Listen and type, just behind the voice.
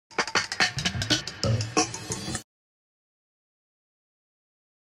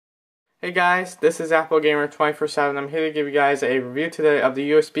Hey guys, this is Apple Gamer 24/7. I'm here to give you guys a review today of the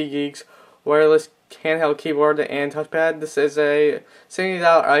USB Geeks Wireless Handheld Keyboard and Touchpad. This is a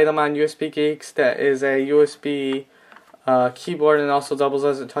 $70 item on USB Geeks that is a USB keyboard and also doubles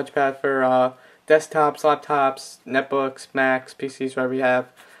as a touchpad for desktops, laptops, netbooks, Macs, PCs, whatever you have.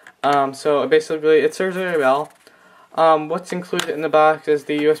 So basically it serves very well. What's included in the box is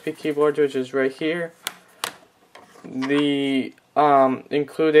the USB keyboard, which is right here. The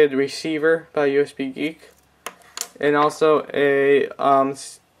included receiver by USB Geek, and also a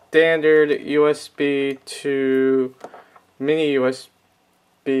standard USB to mini USB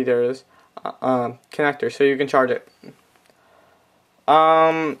connector, so you can charge it.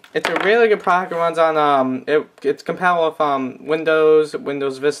 It's a really good product. It runs on it's compatible with Windows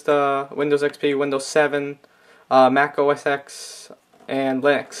Vista, Windows XP, Windows 7, Mac OS X, and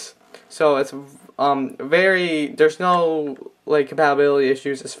Linux. So it's there's no compatibility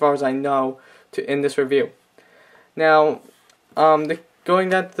issues as far as I know in this review. Now, going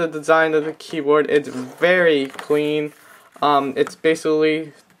down to the design of the keyboard, it's very clean. It's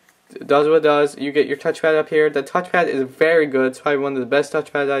basically does what it does. You get your touchpad up here. The touchpad is very good. It's probably one of the best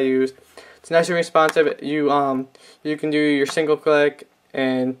touchpads I use. It's nice and responsive. You can do your single click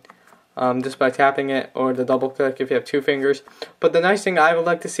and just by tapping it, or the double click if you have two fingers. But the nice thing I would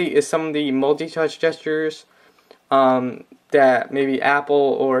like to see is some of the multi-touch gestures that maybe Apple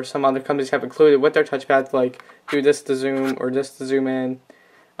or some other companies have included with their touchpads, like do this to zoom or this to zoom in.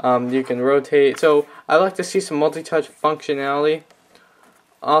 You can rotate. So I like to see some multi-touch functionality.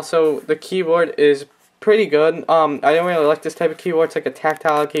 Also, the keyboard is pretty good. I don't really like this type of keyboard. It's like a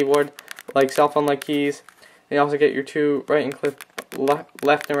tactile keyboard, like cell phone-like keys. And you also get your two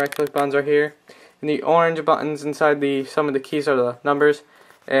left and right click buttons are here, and the orange buttons inside some of the keys are the numbers,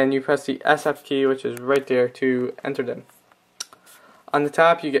 and you press the SF key, which is right there, to enter them. On the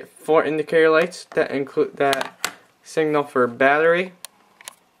top, you get 4 indicator lights that signal for battery,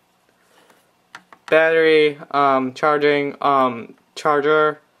 charging,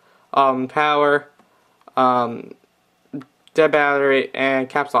 charger, power, dead battery, and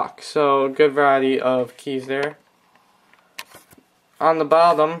caps lock. So good variety of keys there. On the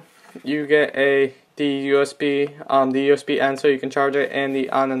bottom, you get the USB end, so you can charge it, and the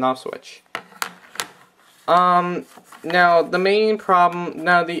on and off switch. Now the main problem,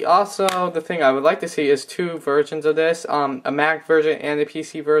 the thing I would like to see is 2 versions of this, a Mac version and a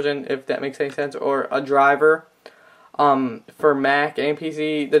PC version, if that makes any sense, or a driver for Mac and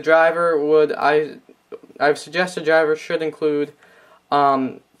PC. The driver I suggest the driver should include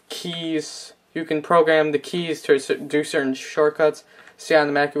keys. You can program the keys to do certain shortcuts. Say on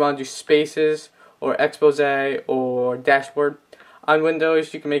the Mac you want to do spaces or expose or dashboard. On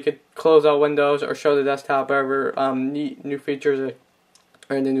Windows you can make it close all windows or show the desktop, whatever new features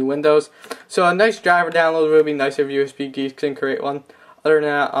are in the new Windows. So a nice driver download would be nice if USB Geeks can create one. Other than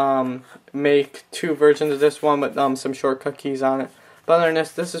that, make 2 versions of this one with some shortcut keys on it. But other than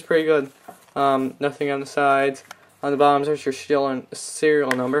this is pretty good. Nothing on the sides. On the bottom there's your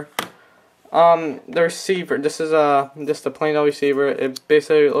serial number. The receiver, this is just a plain old receiver. It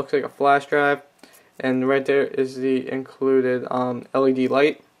basically looks like a flash drive, and right there is the included LED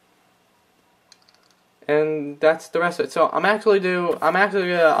light, and that's the rest of it. So I'm actually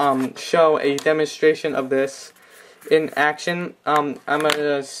gonna show a demonstration of this in action. I'm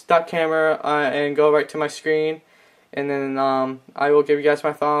gonna stop camera and go right to my screen, and then I will give you guys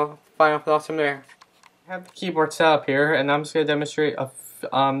my final thoughts from there. I have the keyboard set up here, and I'm just gonna demonstrate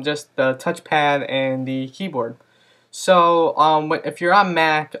just the touchpad and the keyboard. So if you're on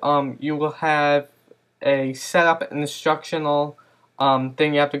Mac, you will have a setup instructional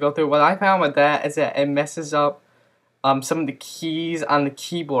thing you have to go through. What I found with that is that it messes up some of the keys on the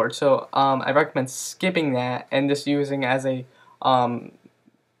keyboard. So I recommend skipping that and just using as a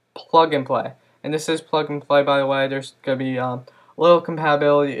plug and play. And this is plug and play, by the way. There's gonna be little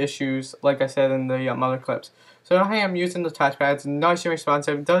compatibility issues, like I said in the other clips. So I am using the touchpad. It's nice and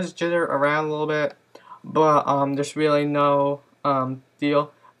responsive. It does jitter around a little bit, but there's really no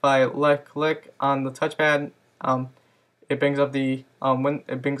deal. If I click on the touchpad, it brings up the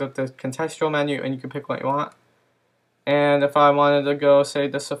contextual menu, and you can pick what you want. And if I wanted to go, say,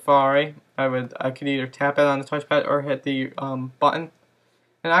 to Safari, I could either tap it on the touchpad or hit the button,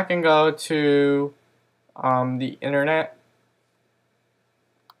 and I can go to the internet.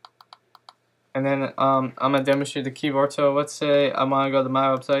 And then I'm going to demonstrate the keyboard. So let's say I want to go to my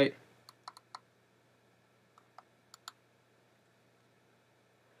website.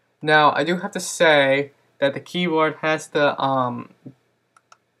 Now I do have to say that the keyboard has to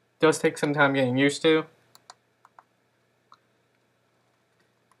does take some time getting used to.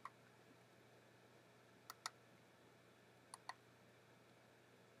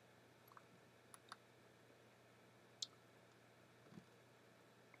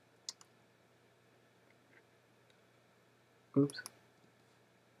 Oops.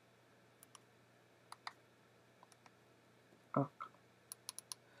 Oh.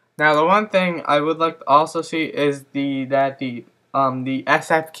 Now the one thing I would like to also see is the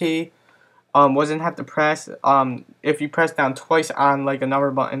SF key wasn't have to press. If you press down twice on like another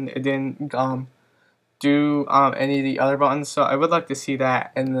button, it didn't do any of the other buttons. So I would like to see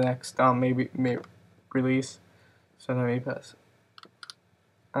that in the next maybe release. So let me press.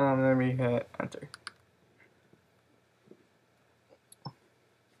 Let me hit enter.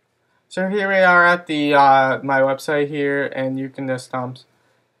 So here we are at the my website here, and you can just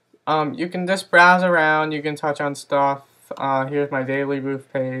browse around. You can touch on stuff. Here's my daily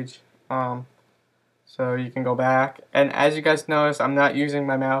roof page. So you can go back, and as you guys notice, I'm not using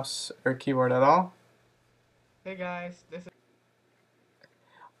my mouse or keyboard at all. Hey guys,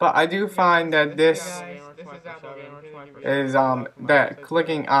 but I do find that this is that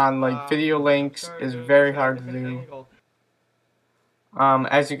clicking on like video links is very hard to do.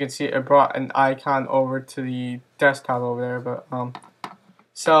 As you can see, it brought an icon over to the desktop over there, but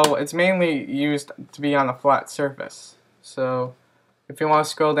so it's mainly used to be on a flat surface. So if you want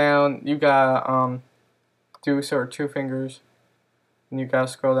to scroll down, you gotta do sort of 2 fingers, and you gotta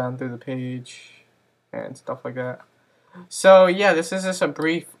scroll down through the page and stuff like that. So yeah, this is just a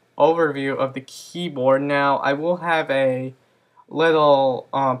brief overview of the keyboard. Now I will have a little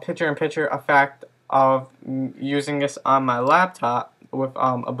picture-in-picture effect of using this on my laptop with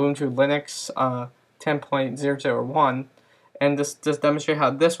Ubuntu Linux 10.001, and just demonstrate how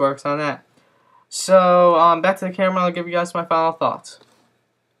this works on that. So back to the camera, I'll give you guys my final thoughts.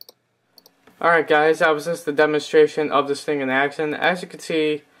 Alright guys, that was just the demonstration of this thing in action. As you can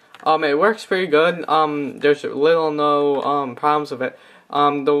see, it works pretty good. There's little no problems with it.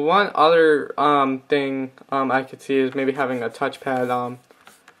 The one other thing I could see is maybe having a touchpad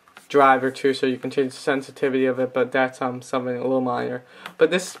drive or two, so you can change the sensitivity of it, but that's something a little minor.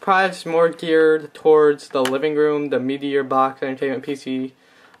 But this product is more geared towards the living room, the media box entertainment PC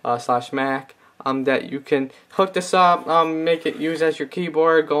 / Mac. That you can hook this up, make it use as your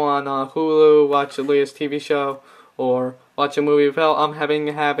keyboard, go on Hulu, watch the latest TV show, or watch a movie without having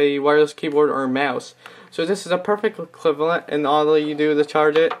to have a wireless keyboard or mouse. So this is a perfect equivalent, and all you do to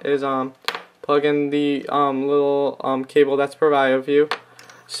charge it is plug in the little cable that's provided with you.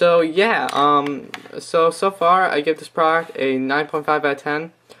 So yeah, so far I give this product a 9.5 out of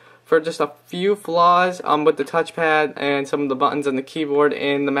 10. For just a few flaws with the touchpad and some of the buttons on the keyboard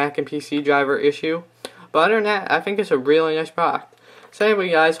and the Mac and PC driver issue. But other than that, I think it's a really nice product. So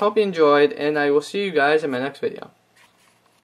anyway guys, hope you enjoyed, and I will see you guys in my next video.